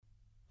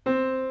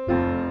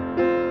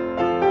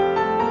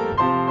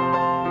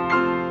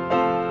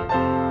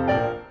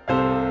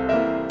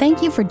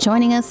you for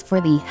joining us for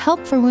the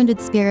Help for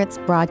Wounded Spirits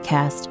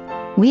broadcast.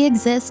 We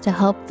exist to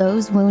help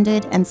those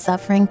wounded and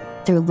suffering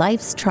through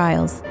life's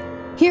trials.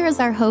 Here is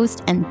our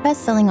host and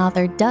best-selling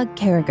author, Doug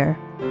Carriger.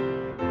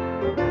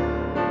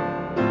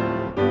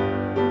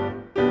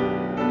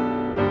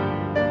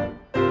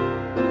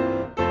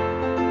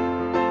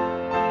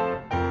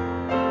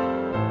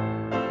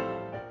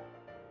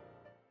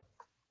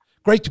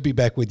 Great to be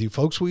back with you,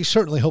 folks. We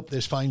certainly hope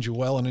this finds you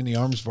well and in the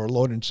arms of our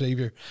Lord and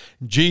Savior,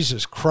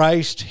 Jesus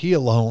Christ. He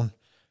alone,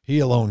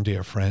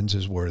 dear friends,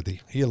 is worthy.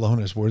 He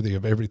alone is worthy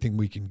of everything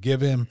we can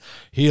give him.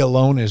 He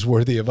alone is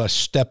worthy of us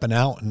stepping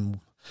out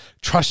and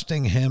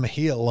trusting him.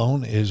 He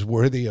alone is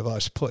worthy of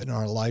us putting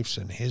our lives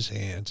in his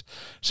hands,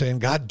 saying,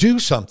 God, do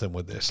something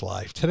with this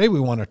life. Today we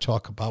want to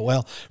talk about,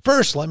 well,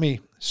 first let me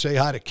say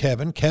hi to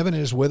Kevin. Kevin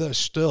is with us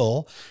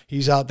still.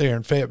 He's out there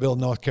in Fayetteville,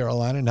 North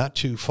Carolina, not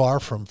too far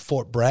from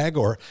Fort Bragg,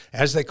 or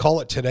as they call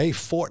it today,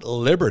 Fort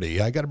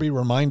Liberty. I got to be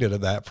reminded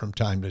of that from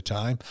time to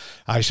time.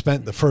 I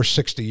spent the first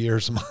 60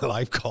 years of my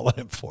life calling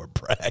it Fort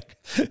Bragg,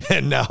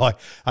 and now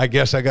I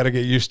guess I got to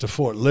get used to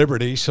Fort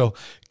Liberty. So,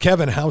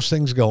 Kevin, how's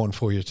things going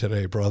for you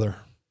today, brother?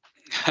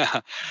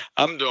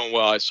 I'm doing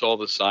well. I saw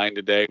the sign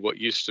today. What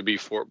used to be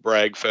Fort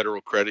Bragg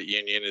Federal Credit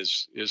Union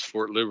is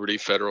Fort Liberty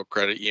Federal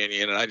Credit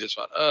Union. And I just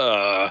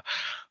thought,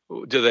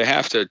 do they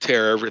have to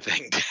tear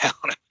everything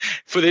down?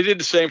 For they did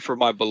the same for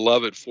my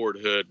beloved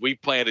Fort Hood. We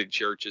planted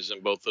churches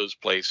in both those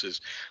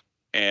places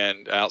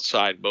and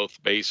outside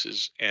both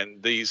bases.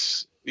 And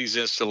these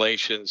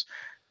installations,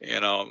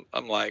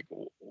 I'm like,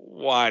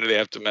 why do they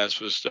have to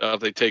mess with stuff?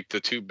 They take the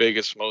two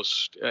biggest,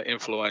 most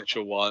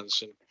influential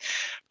ones,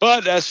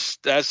 but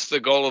that's the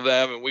goal of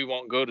them, and we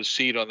won't go to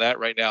seed on that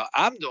right now.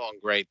 I'm doing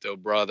great, though,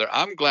 brother.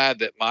 I'm glad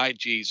that my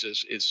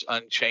Jesus is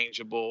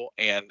unchangeable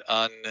and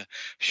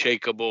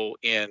unshakable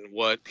in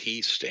what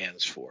he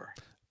stands for.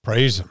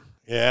 Praise him.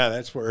 Yeah,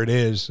 that's where it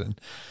is, and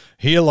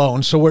he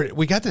alone. So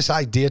we got this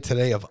idea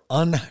today of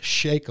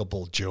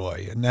unshakable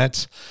joy, and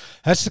that's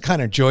the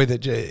kind of joy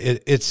that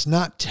it's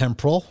not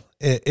temporal.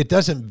 It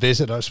doesn't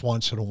visit us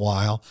once in a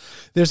while.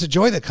 There's a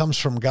joy that comes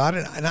from God,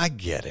 and I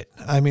get it.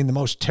 I mean, the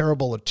most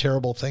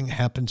terrible thing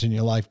happens in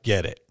your life,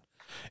 get it.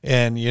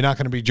 And you're not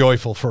going to be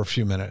joyful for a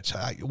few minutes.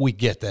 We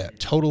get that.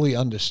 Totally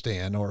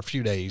understand, or a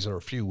few days or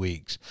a few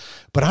weeks.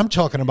 But I'm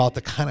talking about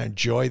the kind of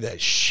joy that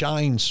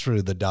shines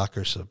through the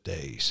darkest of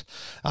days.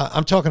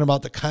 I'm talking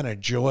about the kind of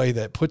joy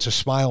that puts a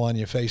smile on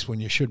your face when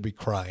you should be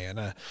crying.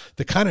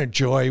 The kind of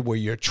joy where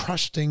you're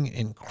trusting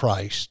in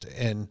Christ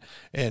and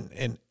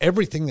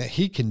everything that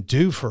he can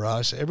do for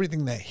us,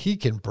 everything that he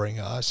can bring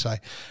us. I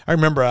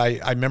remember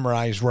I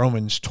memorized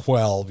Romans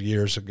 12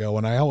 years ago,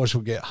 and I always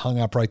would get hung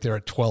up right there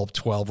at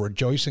 12:12,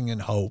 rejoicing in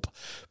hope,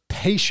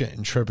 patient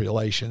in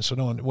tribulation. So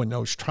when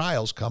those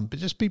trials come, but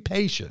just be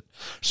patient.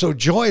 So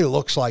joy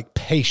looks like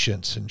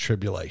patience in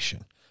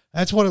tribulation.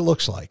 That's what it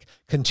looks like.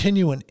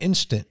 Continue an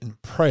instant in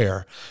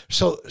prayer.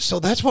 So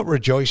that's what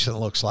rejoicing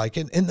looks like.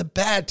 In the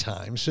bad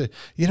times,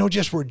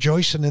 just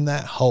rejoicing in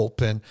that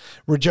hope and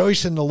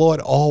rejoice in the Lord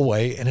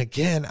always. And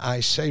again, I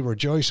say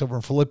rejoice over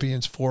in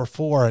Philippians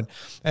 4:4. And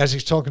as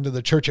he's talking to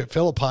the church at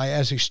Philippi,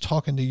 as he's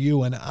talking to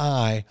you and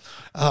I,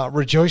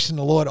 rejoice in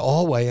the Lord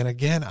always. And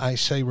again, I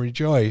say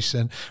rejoice.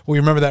 And we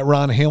remember that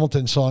Ron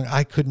Hamilton song,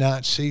 I could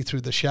not see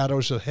through the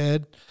shadows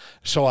ahead,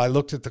 so I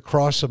looked at the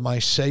cross of my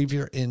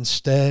Savior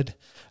instead.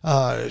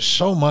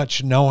 So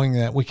much knowing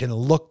that we can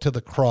look to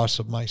the cross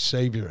of my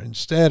Savior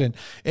instead,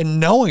 and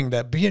knowing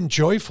that being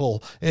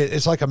joyful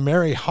is like a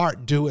merry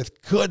heart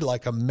doeth good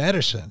like a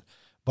medicine,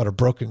 but a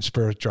broken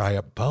spirit dry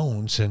up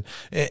bones.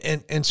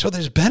 And so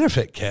there's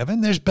benefit,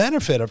 Kevin. There's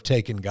benefit of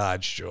taking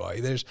God's joy.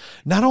 There's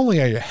not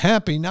only are you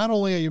happy, not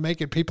only are you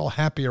making people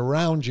happy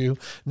around you,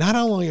 not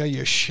only are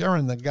you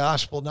sharing the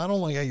gospel, not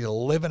only are you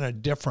living a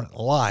different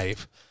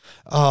life,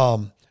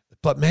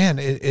 but man,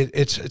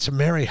 it's a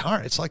merry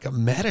heart. It's like a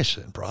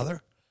medicine,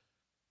 brother.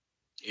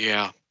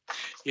 Yeah.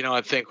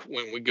 I think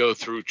when we go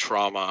through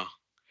trauma,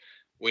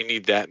 we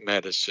need that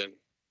medicine.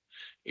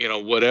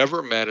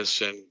 Whatever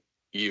medicine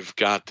you've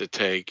got to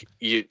take,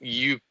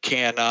 you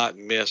cannot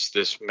miss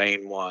this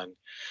main one.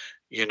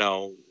 We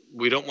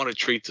don't want to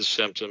treat the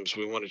symptoms.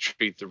 We want to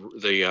treat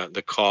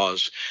the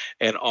cause.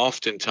 And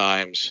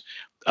oftentimes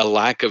a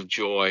lack of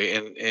joy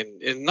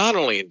and not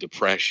only in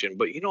depression,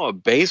 but a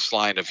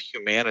baseline of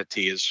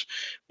humanity is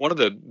one of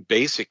the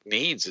basic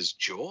needs is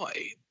joy.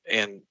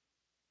 And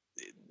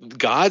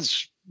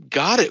God's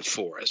got it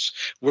for us.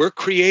 We're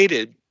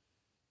created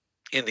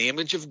in the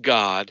image of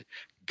God.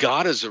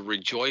 God is a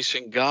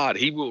rejoicing God.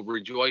 He will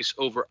rejoice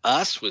over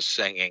us with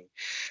singing.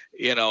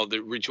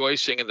 The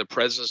rejoicing in the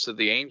presence of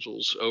the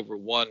angels over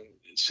one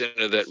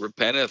sinner that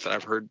repenteth. And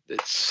I've heard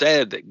it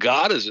said that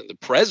God is in the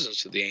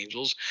presence of the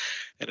angels.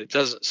 And it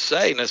doesn't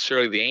say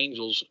necessarily the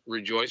angels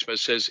rejoice, but it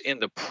says in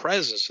the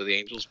presence of the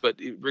angels. But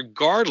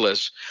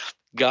regardless,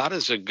 God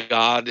is a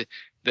God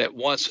that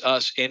wants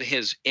us in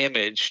his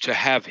image to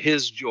have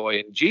his joy.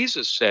 And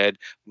Jesus said,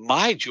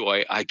 my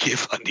joy I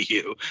give unto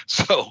you.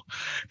 So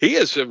he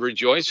is a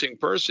rejoicing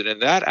person. In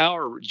that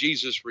hour,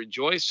 Jesus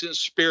rejoiced in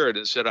spirit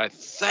and said, I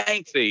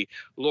thank thee,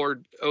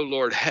 Lord, oh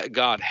Lord,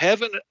 God,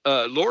 heaven,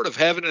 Lord of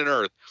heaven and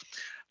earth.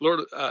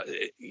 Lord,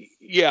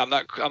 yeah, I'm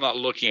not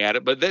looking at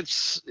it, but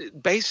that's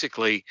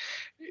basically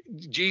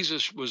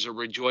Jesus was a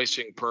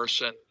rejoicing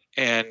person,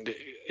 and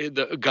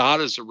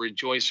God is a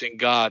rejoicing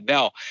God.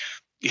 Now,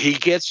 he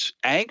gets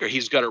anger.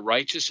 He's got a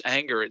righteous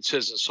anger. It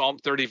says in Psalm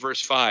 30,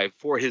 verse 5,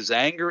 for his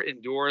anger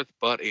endureth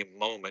but a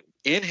moment.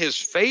 In his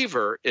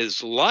favor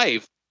is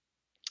life.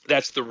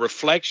 That's the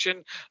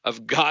reflection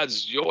of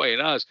God's joy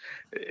in us.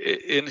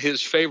 In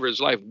his favor is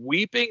life.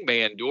 Weeping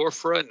may endure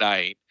for a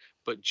night,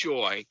 but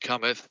joy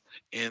cometh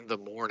in the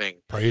morning.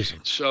 Praise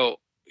him. So,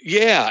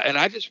 yeah, and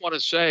I just want to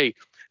say,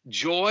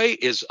 joy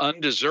is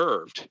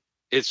undeserved.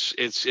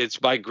 It's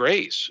by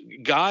grace.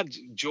 God's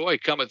joy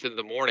cometh in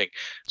the morning.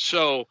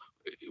 So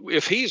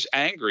if he's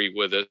angry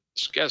with us,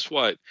 guess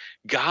what?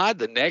 God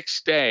the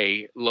next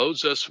day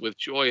loads us with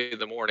joy in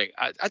the morning.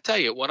 I tell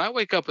you, when I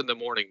wake up in the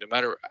morning, no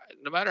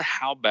matter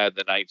how bad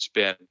the night's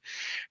been,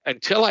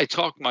 until I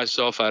talk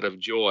myself out of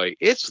joy,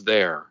 it's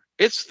there.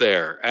 It's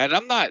there. And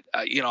I'm not,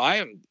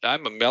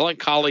 I'm a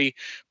melancholy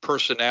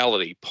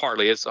personality.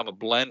 Partly I'm a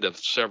blend of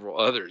several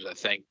others, I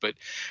think, but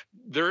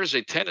there is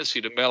a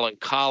tendency to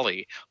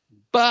melancholy.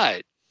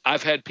 But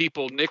I've had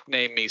people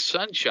nickname me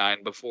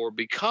Sunshine before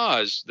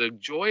because the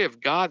joy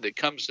of God that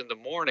comes in the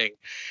morning,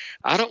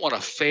 I don't want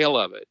to fail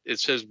of it. It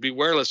says,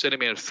 beware lest any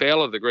man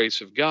fail of the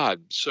grace of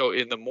God. So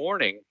in the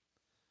morning,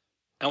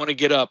 I want to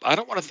get up. I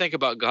don't want to think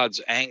about God's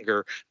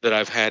anger that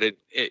I've had,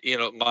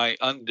 my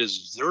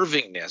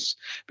undeservingness,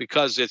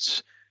 because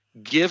it's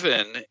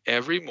given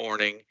every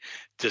morning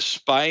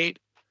despite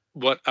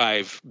what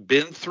I've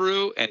been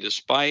through and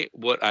despite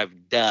what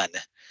I've done.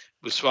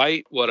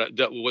 Despite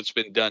what's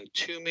been done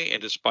to me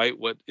and despite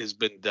what has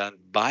been done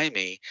by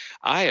me,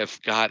 I have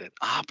got an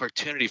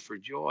opportunity for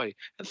joy.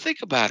 And think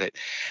about it.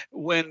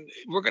 When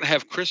we're going to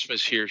have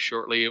Christmas here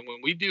shortly, and when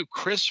we do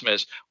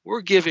Christmas,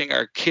 we're giving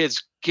our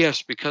kids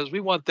gifts because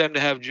we want them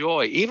to have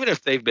joy. Even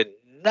if they've been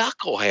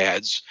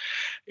knuckleheads,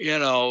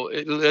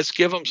 let's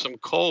give them some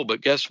coal.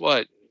 But guess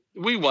what?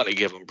 We want to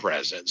give them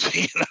presents,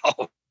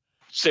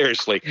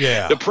 Seriously.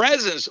 Yeah. The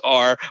presents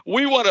are,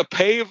 we want to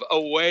pave a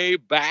way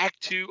back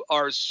to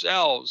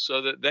ourselves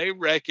so that they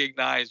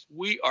recognize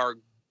we are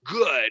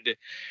good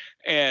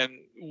and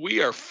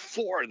we are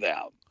for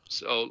them.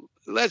 So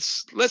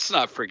let's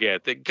not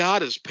forget that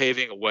God is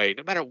paving a way.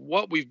 No matter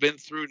what we've been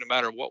through, no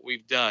matter what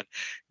we've done,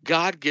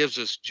 God gives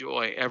us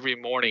joy every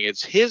morning.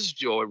 It's his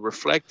joy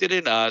reflected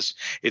in us.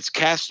 It's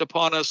cast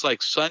upon us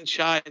like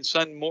sunshine and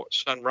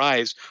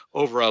sunrise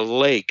over a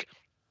lake.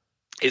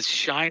 It's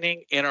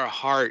shining in our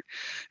heart.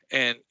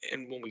 And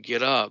when we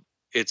get up,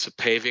 it's a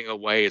paving a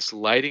way. It's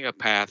lighting a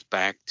path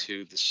back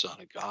to the Son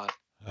of God.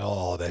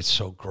 Oh, that's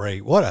so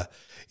great. When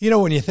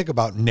you think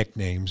about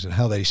nicknames and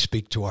how they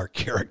speak to our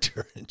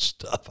character and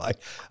stuff,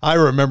 I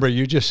remember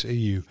you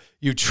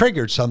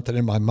triggered something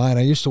in my mind.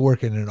 I used to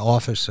work in an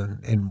office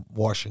in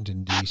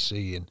Washington,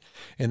 D.C., and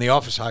in the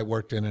office I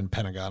worked in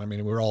Pentagon,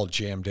 we were all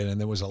jammed in,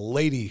 and there was a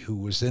lady who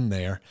was in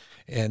there,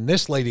 and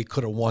this lady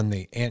could have won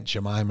the Aunt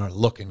Jemima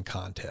looking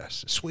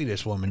contest, the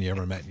sweetest woman you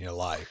ever met in your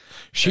life.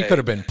 She could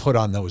have been put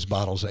on those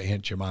bottles of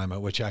Aunt Jemima,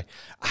 which I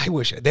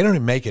wish, they don't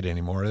even make it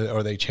anymore,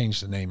 or they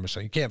changed the name, so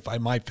you can't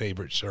find my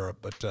favorite syrup.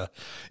 But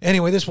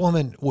anyway, this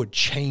woman would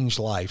change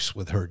lives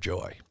with her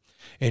joy.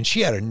 And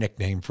she had a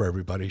nickname for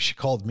everybody. She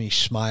called me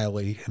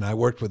Smiley, and I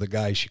worked with a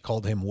guy. She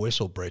called him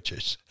Whistle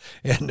Britches.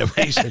 And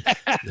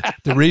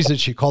the reason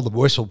she called him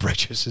Whistle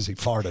Britches is he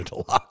farted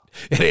a lot,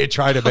 and he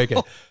tried to make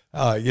it,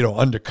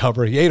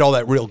 undercover. He ate all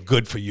that real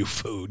good for you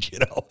food,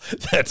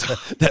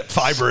 that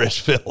fibrous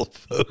filled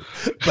food.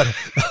 But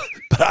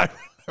I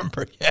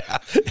remember, yeah.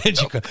 And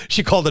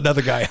she called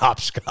another guy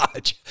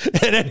hopscotch.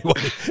 And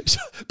anyway,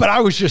 but I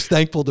was just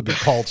thankful to be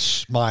called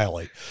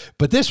Smiley.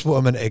 But this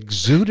woman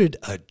exuded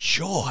a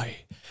joy.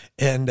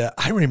 And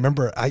I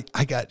remember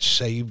I got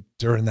saved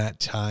during that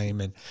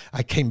time, and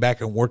I came back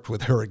and worked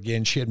with her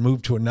again. She had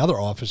moved to another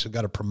office and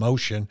got a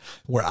promotion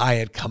where I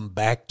had come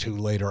back to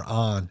later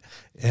on.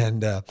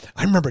 And I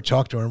remember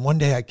talking to her, and one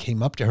day I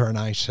came up to her and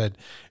I said,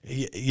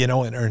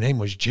 and her name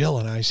was Jill.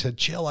 And I said,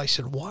 Jill,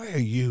 why are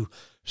you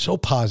so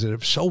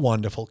positive, so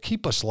wonderful,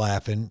 keep us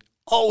laughing,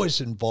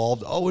 always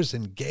involved, always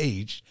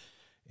engaged?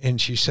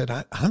 And she said,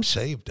 I'm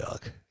saved,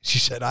 Doug. She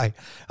said,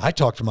 I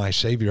talk to my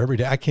Savior every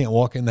day. I can't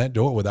walk in that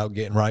door without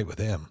getting right with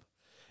him.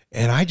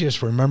 And I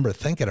just remember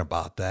thinking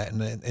about that.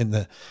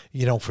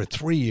 And for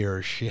 3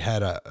 years, she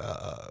had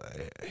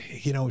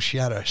she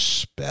had a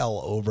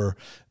spell over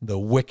the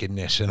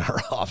wickedness in her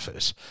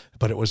office,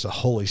 but it was the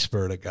Holy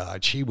Spirit of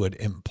God. She would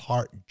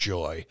impart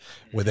joy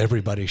with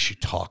everybody she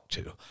talked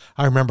to.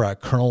 I remember a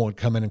colonel would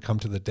come in and come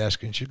to the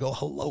desk, and she'd go,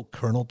 "Hello,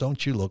 Colonel,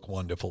 don't you look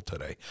wonderful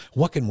today?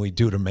 What can we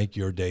do to make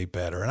your day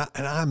better?"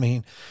 And I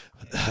mean,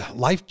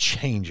 life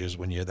changes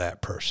when you're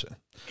that person.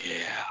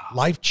 Yeah.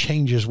 Life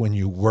changes when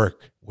you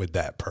work with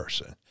that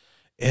person.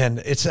 And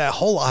it's that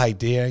whole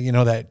idea,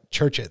 that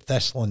church at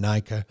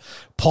Thessalonica,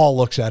 Paul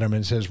looks at them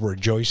and says,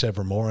 rejoice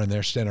evermore. And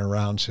they're standing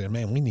around saying,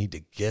 man, we need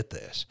to get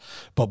this.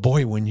 But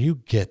boy, when you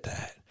get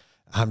that,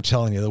 I'm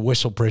telling you, the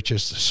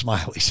Whistlebritches, the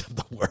Smileys of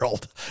the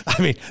world,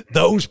 I mean,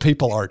 those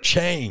people are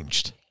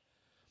changed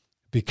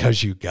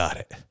because you got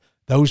it.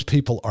 Those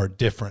people are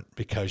different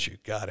because you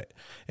got it.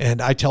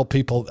 And I tell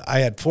people, I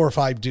had 4 or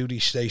 5 duty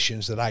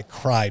stations that I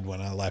cried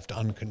when I left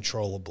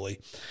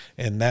uncontrollably.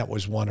 And that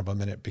was one of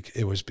them. And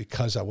it was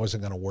because I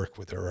wasn't going to work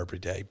with her every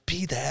day.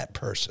 Be that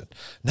person,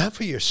 not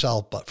for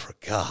yourself, but for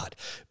God.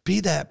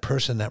 Be that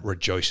person that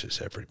rejoices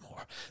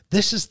evermore.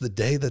 This is the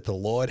day that the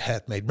Lord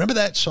hath made. Remember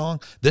that song?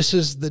 This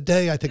is the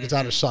day. I think it's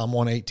out of Psalm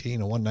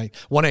 118 or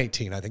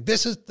 118. I think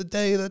this is the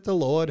day that the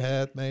Lord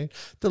hath made.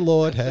 The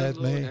Lord hath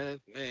made.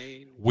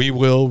 We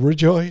will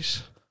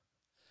rejoice.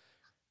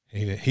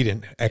 He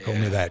didn't echo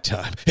me that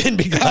time. And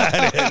be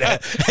glad in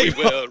it.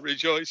 We will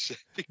rejoice and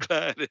be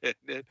glad in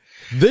it.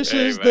 This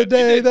is the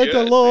day that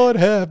the Lord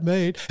hath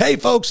made. Hey,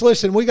 folks,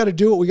 listen, we got to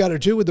do what we got to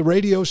do with the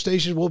radio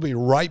stations. We'll be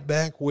right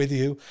back with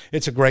you.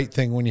 It's a great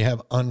thing when you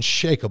have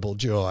unshakable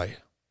joy.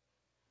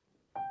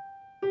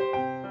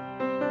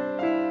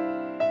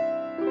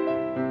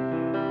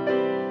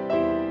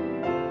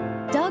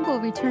 Doug will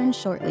return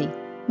shortly.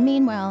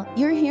 Meanwhile,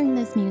 you're hearing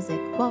this music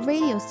while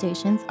radio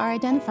stations are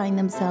identifying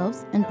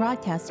themselves and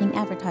broadcasting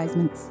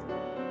advertisements.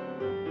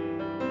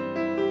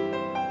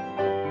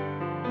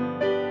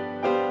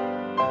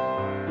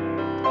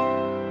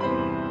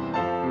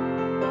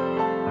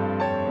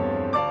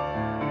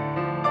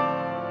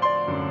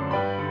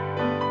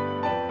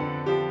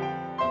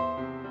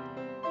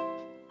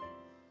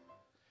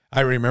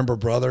 I remember,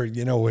 brother,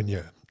 when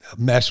you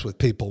mess with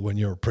people when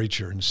you're a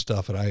preacher and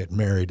stuff, and I had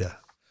married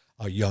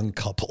a young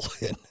couple,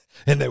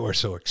 and they were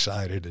so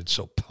excited and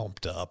so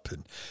pumped up.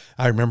 And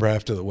I remember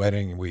after the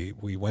wedding,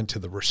 we went to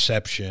the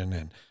reception,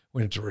 and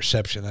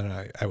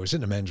then I was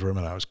in the men's room,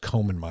 and I was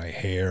combing my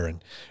hair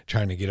and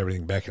trying to get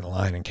everything back in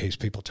line in case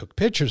people took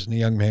pictures. And the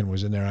young man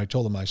was in there. I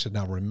told him, I said,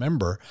 now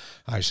remember,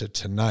 I said,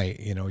 tonight,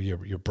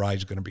 your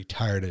bride's going to be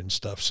tired and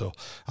stuff, so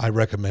I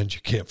recommend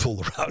you can't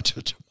fool around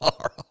till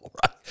tomorrow.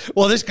 Right?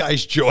 Well, this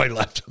guy's joy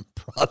left him,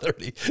 brother.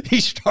 He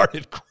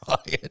started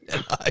crying,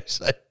 and I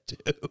said,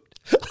 dude,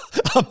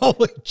 I'm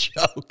only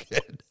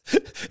joking.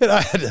 And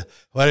I had to,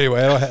 well,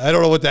 anyway, I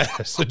don't know what that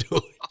has to do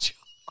with joy.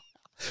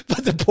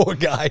 But the poor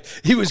guy,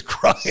 he was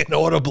crying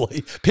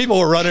audibly. People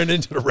were running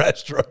into the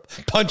restroom,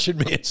 punching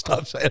me and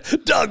stuff, saying,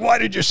 Doug, why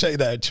did you say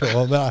that to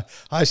him? And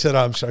I said,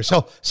 I'm sorry.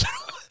 So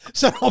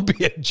don't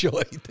be a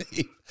joy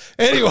thief.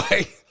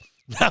 Anyway,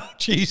 now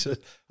Jesus,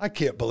 I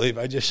can't believe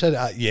I just said,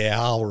 yeah,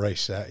 I'll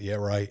erase that. Yeah,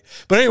 right.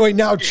 But anyway,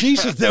 now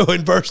Jesus, though,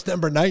 in verse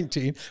number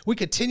 19, we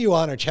continue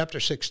on in chapter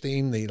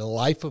 16, the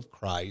life of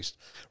Christ.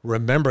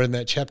 Remembering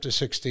that chapter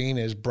 16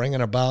 is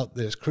bringing about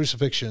this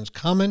crucifixion is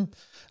coming.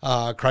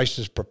 Christ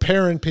is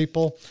preparing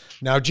people.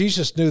 Now,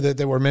 Jesus knew that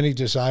there were many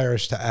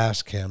desirous to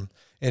ask him,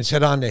 and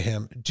said unto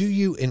him, do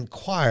you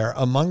inquire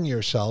among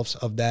yourselves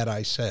of that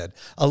I said?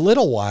 A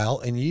little while,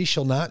 and ye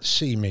shall not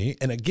see me.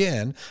 And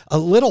again, a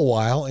little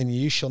while, and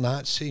ye shall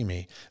not see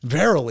me.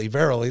 Verily,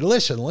 verily,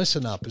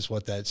 listen up is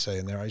what that's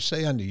saying there. I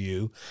say unto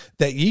you,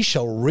 that ye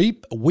shall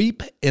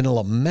weep and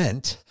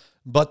lament,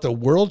 but the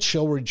world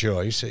shall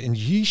rejoice, and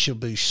ye shall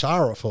be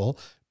sorrowful,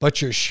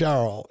 but your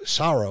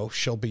sorrow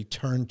shall be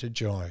turned to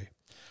joy.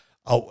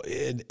 Oh,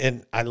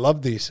 and I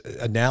love this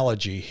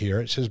analogy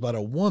here. It says, but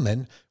a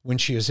woman, when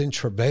she is in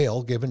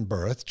travail, giving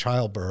birth,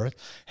 childbirth,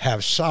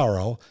 have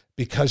sorrow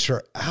because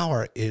her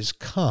hour is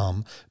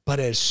come. But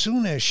as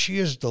soon as she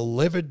has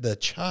delivered the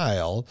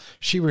child,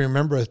 she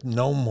remembereth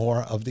no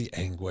more of the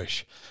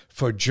anguish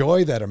for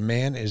joy that a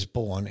man is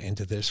born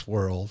into this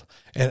world.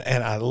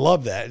 And I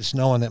love that. It's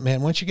knowing that,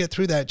 man, once you get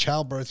through that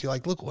childbirth, you're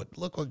like, look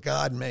what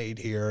God made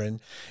here. And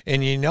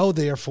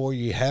therefore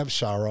you have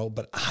sorrow,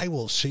 but I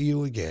will see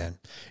you again,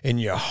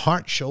 and your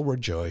heart shall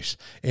rejoice,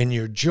 and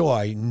your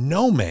joy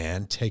no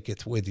man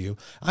taketh with you.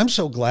 I'm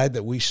so glad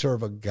that we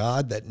serve a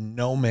God that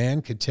no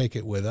man could take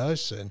it with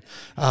us. And,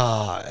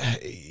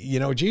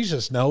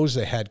 Jesus knows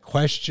they had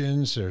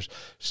questions. There's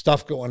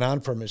stuff going on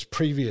from his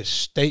previous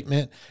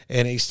statement,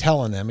 and he's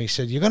telling them, he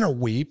said, you're going to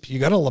weep, you're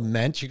going to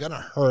lament, you're going to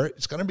hurt,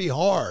 it's going to be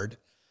hard,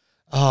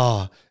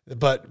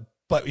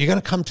 but you're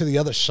going to come to the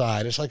other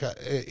side. It's like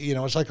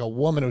a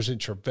woman who's in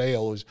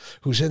travail,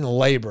 who's in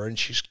labor, and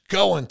she's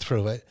going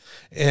through it.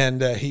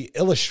 And he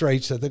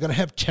illustrates that they're going to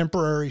have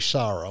temporary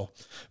sorrow.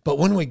 But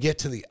when we get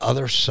to the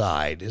other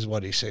side, is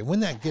what he's saying.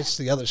 When that gets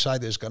to the other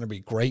side, there's going to be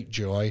great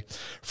joy.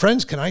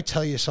 Friends, can I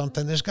tell you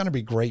something? There's going to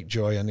be great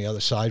joy on the other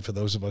side for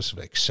those of us who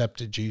have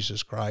accepted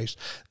Jesus Christ,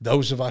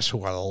 those of us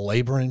who are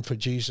laboring for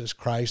Jesus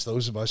Christ,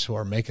 those of us who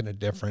are making a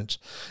difference.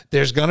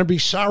 There's going to be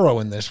sorrow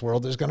in this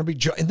world. There's going to be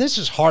joy. And this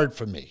is hard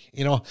for me.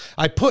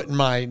 I put in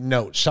my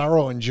notes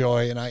sorrow and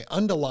joy, and I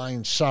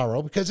underline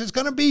sorrow because it's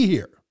going to be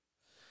here.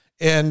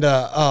 And,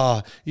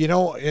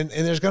 and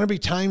there's going to be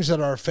times that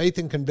our faith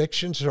and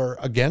convictions are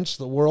against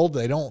the world.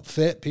 They don't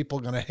fit. People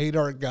are going to hate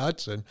our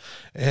guts.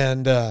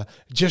 And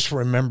just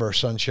remember,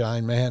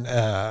 Sunshine, man,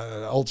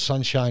 old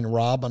Sunshine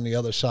Rob on the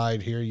other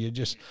side here,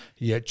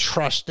 you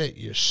trust it.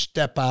 You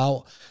step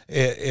out.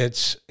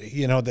 It's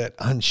that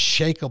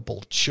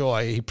unshakable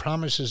joy. He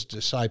promises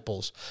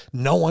disciples,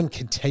 no one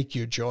can take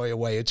your joy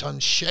away. It's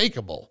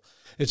unshakable.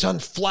 It's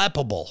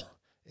unflappable.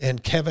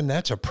 And Kevin,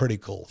 that's a pretty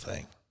cool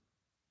thing.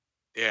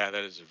 Yeah,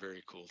 that is a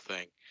very cool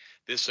thing.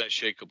 This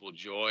unshakable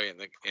joy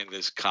in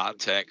this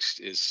context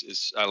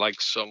is I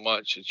like so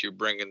much that you're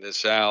bringing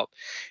this out,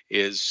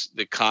 is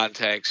the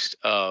context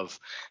of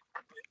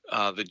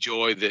the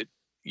joy that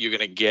you're going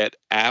to get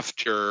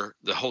after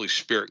the Holy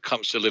Spirit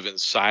comes to live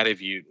inside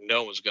of you.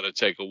 No one's going to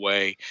take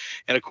away.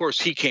 And of course,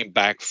 he came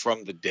back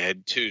from the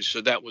dead too, so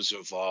that was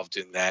involved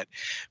in that.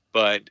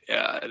 But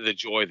the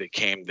joy that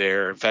came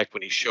there. In fact,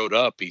 when he showed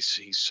up, he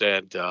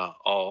said,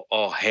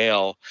 "All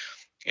hail."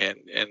 And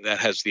that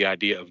has the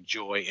idea of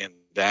joy in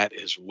that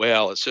as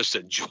well. It's just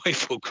a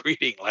joyful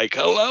greeting, like,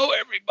 hello,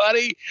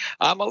 everybody,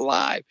 I'm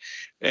alive.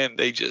 And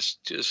they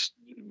just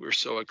were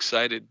so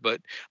excited.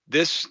 But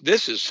this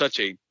is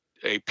such a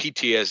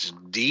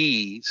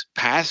PTSD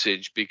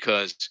passage,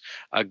 because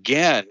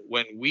again,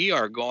 when we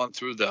are going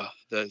through the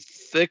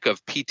thick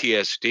of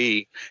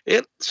PTSD,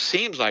 it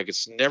seems like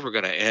it's never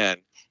going to end.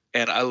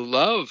 And I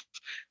love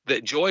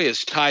that joy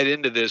is tied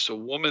into this. A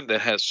woman that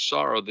has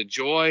sorrow, the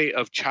joy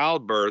of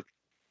childbirth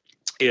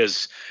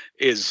is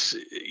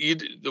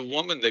the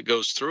woman that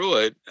goes through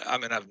it. I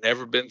mean, I've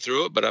never been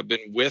through it, but I've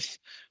been with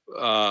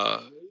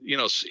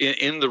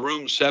in the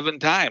room 7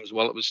 times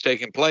while it was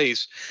taking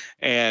place,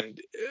 and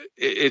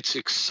it's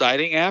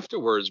exciting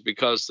afterwards,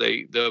 because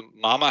the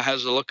mama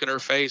has a look in her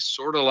face,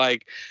 sort of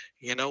like,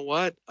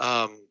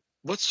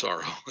 what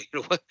sorrow?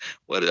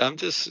 What I'm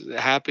just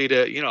happy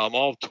to, I'm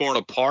all torn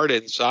apart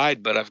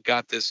inside, but I've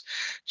got this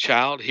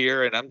child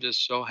here and I'm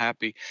just so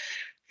happy.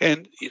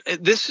 And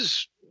this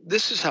is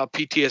how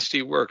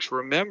PTSD works.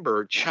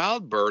 Remember,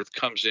 childbirth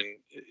comes in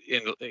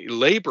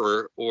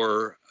labor,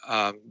 or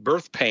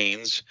birth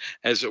pains,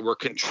 as it were,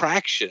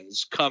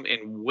 contractions come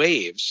in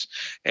waves,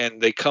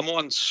 and they come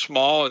on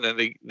small, and then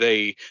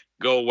they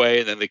go away,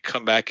 and then they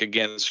come back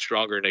again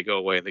stronger, and they go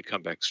away, and they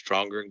come back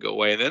stronger and go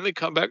away, and then they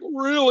come back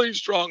really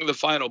strong in the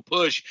final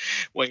push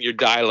when you're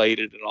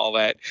dilated and all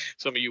that.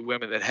 Some of you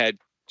women that had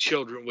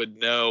children would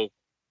know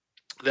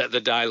that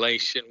the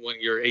dilation, when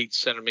you're 8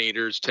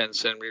 centimeters, 10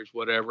 centimeters,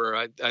 whatever,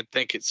 I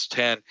think it's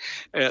 10,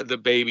 the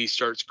baby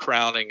starts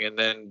crowning, and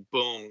then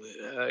boom,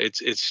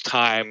 it's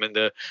time. And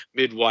the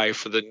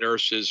midwife or the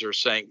nurses are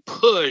saying,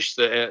 push,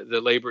 the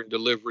labor and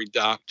delivery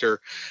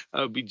doctor,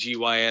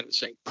 OBGYN,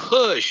 saying,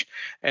 push.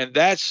 And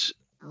this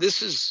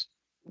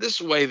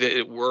way that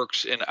it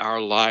works in our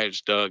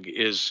lives, Doug,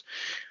 is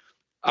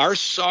our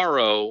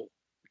sorrow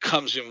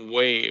comes in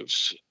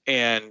waves,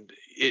 and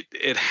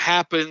it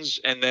happens,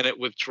 and then it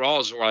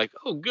withdraws, and we're like,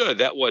 oh, good,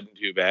 that wasn't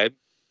too bad.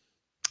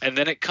 And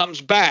then it comes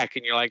back,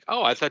 and you're like,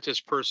 oh, I thought this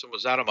person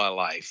was out of my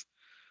life.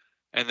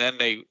 And then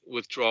they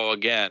withdraw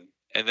again,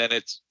 and then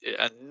it's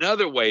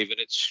another wave, and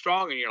it's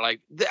strong, and you're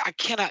like, I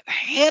cannot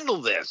handle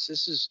this.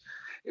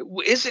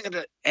 Isn't it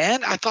an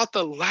end? I thought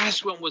the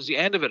last one was the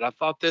end of it. I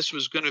thought this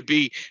was going to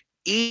be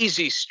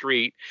easy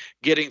street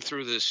getting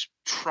through this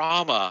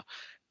trauma.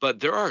 But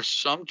there are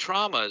some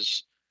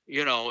traumas,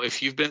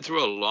 if you've been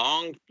through a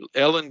long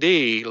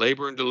L&D,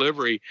 labor and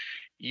delivery,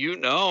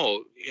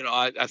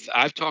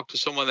 I've talked to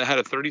someone that had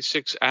a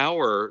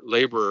 36-hour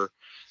labor,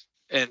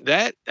 and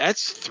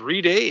that's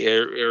 3 days,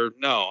 or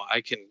no,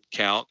 I can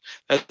count.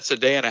 That's a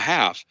day and a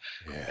half.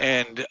 Yeah.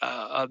 And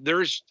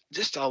there's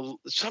just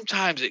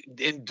sometimes it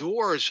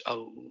endures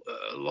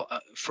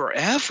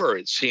forever,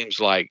 it seems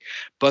like,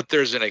 but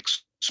there's an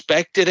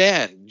expected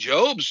end.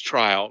 Job's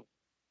trial,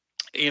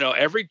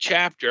 every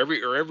chapter,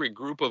 every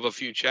group of a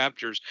few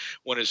chapters,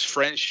 when his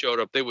friends showed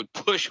up, they would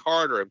push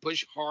harder and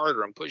push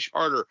harder and push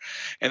harder.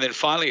 And then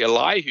finally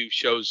Elihu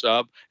shows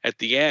up at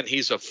the end.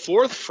 He's a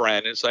fourth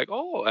friend. It's like,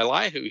 oh,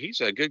 Elihu, he's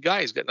a good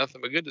guy. He's got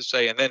nothing but good to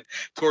say. And then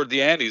toward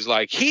the end, he's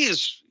like,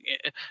 Job's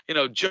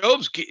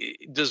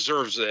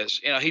deserves this.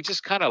 He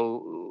just kind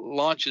of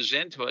launches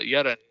into it.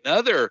 Yet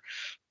another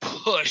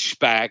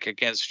pushback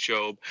against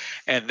Job.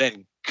 And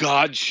then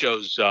God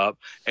shows up.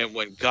 And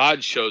when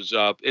God shows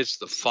up, it's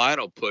the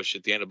final push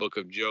at the end of the book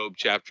of Job,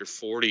 chapter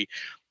 40,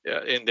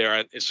 in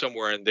there,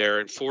 somewhere in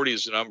there. And 40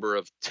 is the number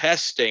of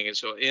testing. And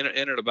so in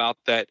and about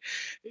that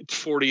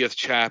 40th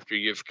chapter,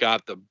 you've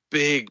got the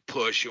big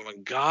push. And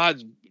when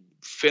God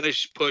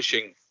finished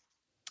pushing,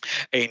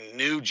 a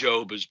new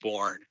Job is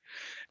born.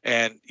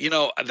 And,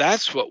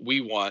 that's what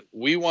we want.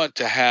 We want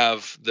to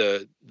have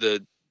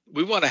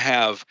we want to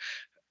have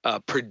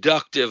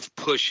productive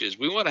pushes.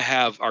 We want to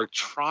have our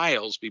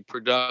trials be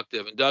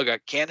productive. And Doug, I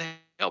can't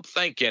help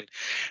thinking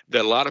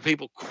that a lot of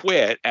people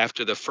quit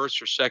after the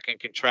first or second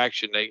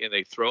contraction.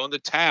 They throw in the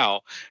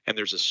towel, and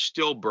there's a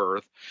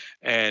stillbirth.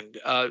 And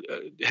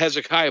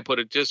Hezekiah put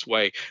it this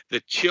way: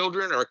 the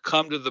children are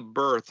come to the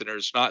birth, and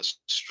there's not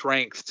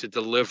strength to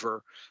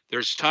deliver.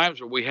 There's times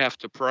where we have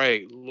to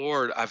pray,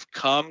 Lord, I've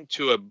come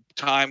to a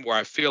time where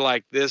I feel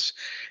like this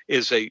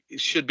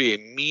should be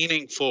a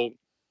meaningful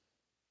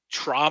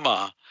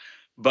trauma,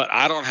 but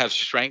I don't have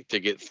strength to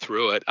get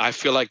through it. I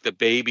feel like the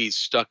baby's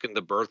stuck in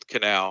the birth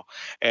canal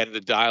and the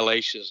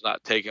dilation is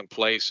not taking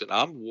place, and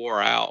I'm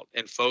wore out.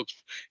 And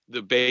folks,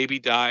 the baby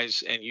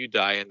dies and you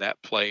die in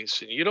that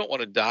place, and you don't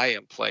want to die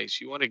in place.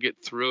 You want to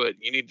get through it.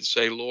 You need to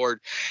say, Lord,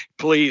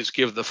 please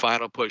give the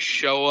final push.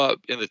 Show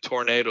up in the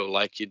tornado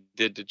like you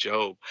did to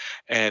Job,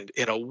 and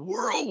in a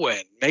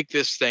whirlwind, make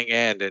this thing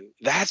end. And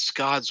that's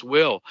God's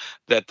will,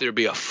 that there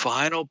be a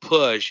final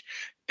push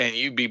and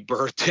you be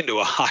birthed into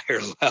a higher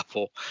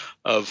level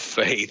of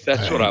faith.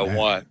 That's what I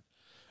want.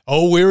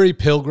 O weary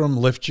pilgrim,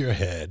 lift your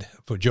head,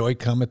 for joy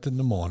cometh in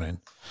the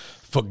morning.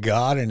 For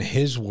God in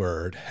his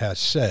word has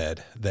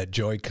said that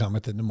joy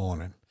cometh in the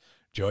morning.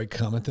 Joy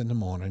cometh in the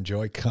morning.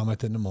 Joy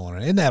cometh in the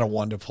morning. Isn't that a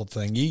wonderful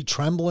thing? Ye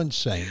trembling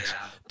saints,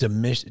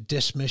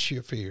 dismiss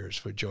your fears,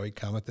 for joy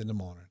cometh in the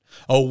morning.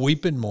 O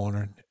weeping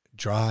mourner,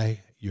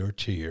 dry your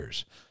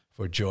tears,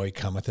 for joy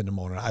cometh in the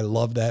morning. I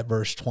love that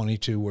verse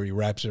 22 where he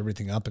wraps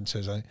everything up and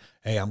says,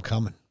 hey, I'm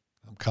coming.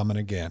 I'm coming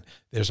again.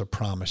 There's a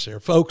promise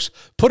there. Folks,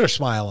 put a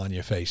smile on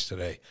your face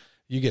today.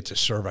 You get to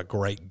serve a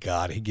great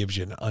God. He gives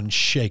you an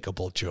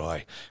unshakable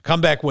joy.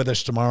 Come back with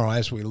us tomorrow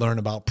as we learn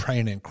about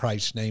praying in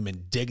Christ's name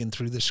and digging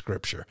through the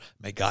scripture.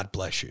 May God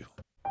bless you.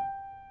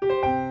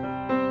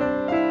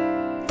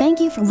 Thank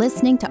you for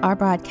listening to our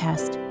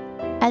broadcast.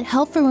 At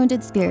Help for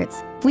Wounded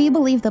Spirits, we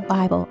believe the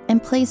Bible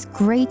and place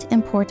great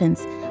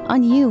importance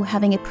on you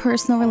having a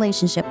personal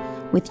relationship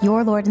with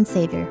your Lord and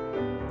Savior.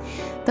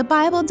 The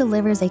Bible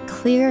delivers a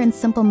clear and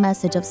simple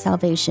message of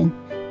salvation,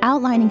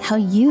 outlining how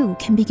you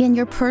can begin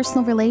your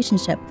personal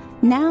relationship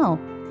now.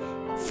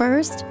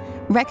 First,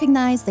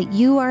 recognize that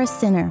you are a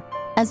sinner,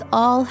 as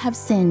all have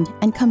sinned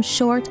and come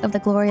short of the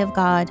glory of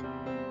God.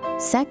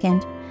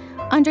 Second,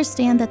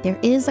 understand that there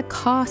is a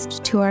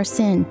cost to our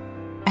sin,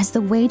 as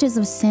the wages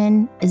of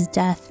sin is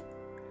death.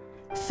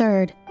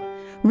 Third,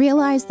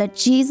 realize that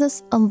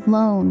Jesus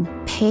alone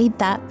paid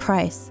that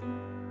price.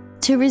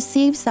 To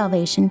receive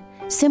salvation,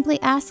 simply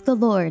ask the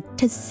Lord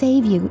to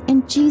save you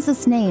in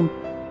Jesus' name,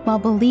 while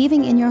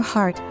believing in your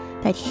heart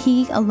that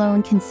He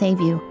alone can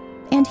save you,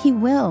 and He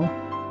will.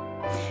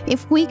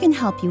 If we can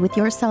help you with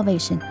your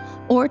salvation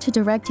or to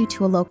direct you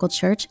to a local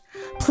church,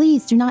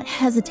 please do not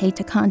hesitate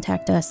to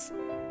contact us.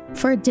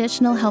 For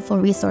additional helpful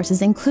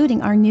resources,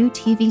 including our new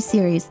TV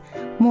series,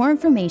 more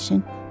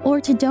information,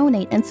 or to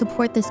donate and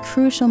support this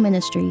crucial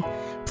ministry,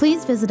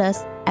 please visit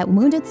us at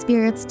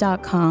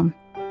woundedspirits.com.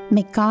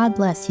 May God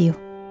bless you.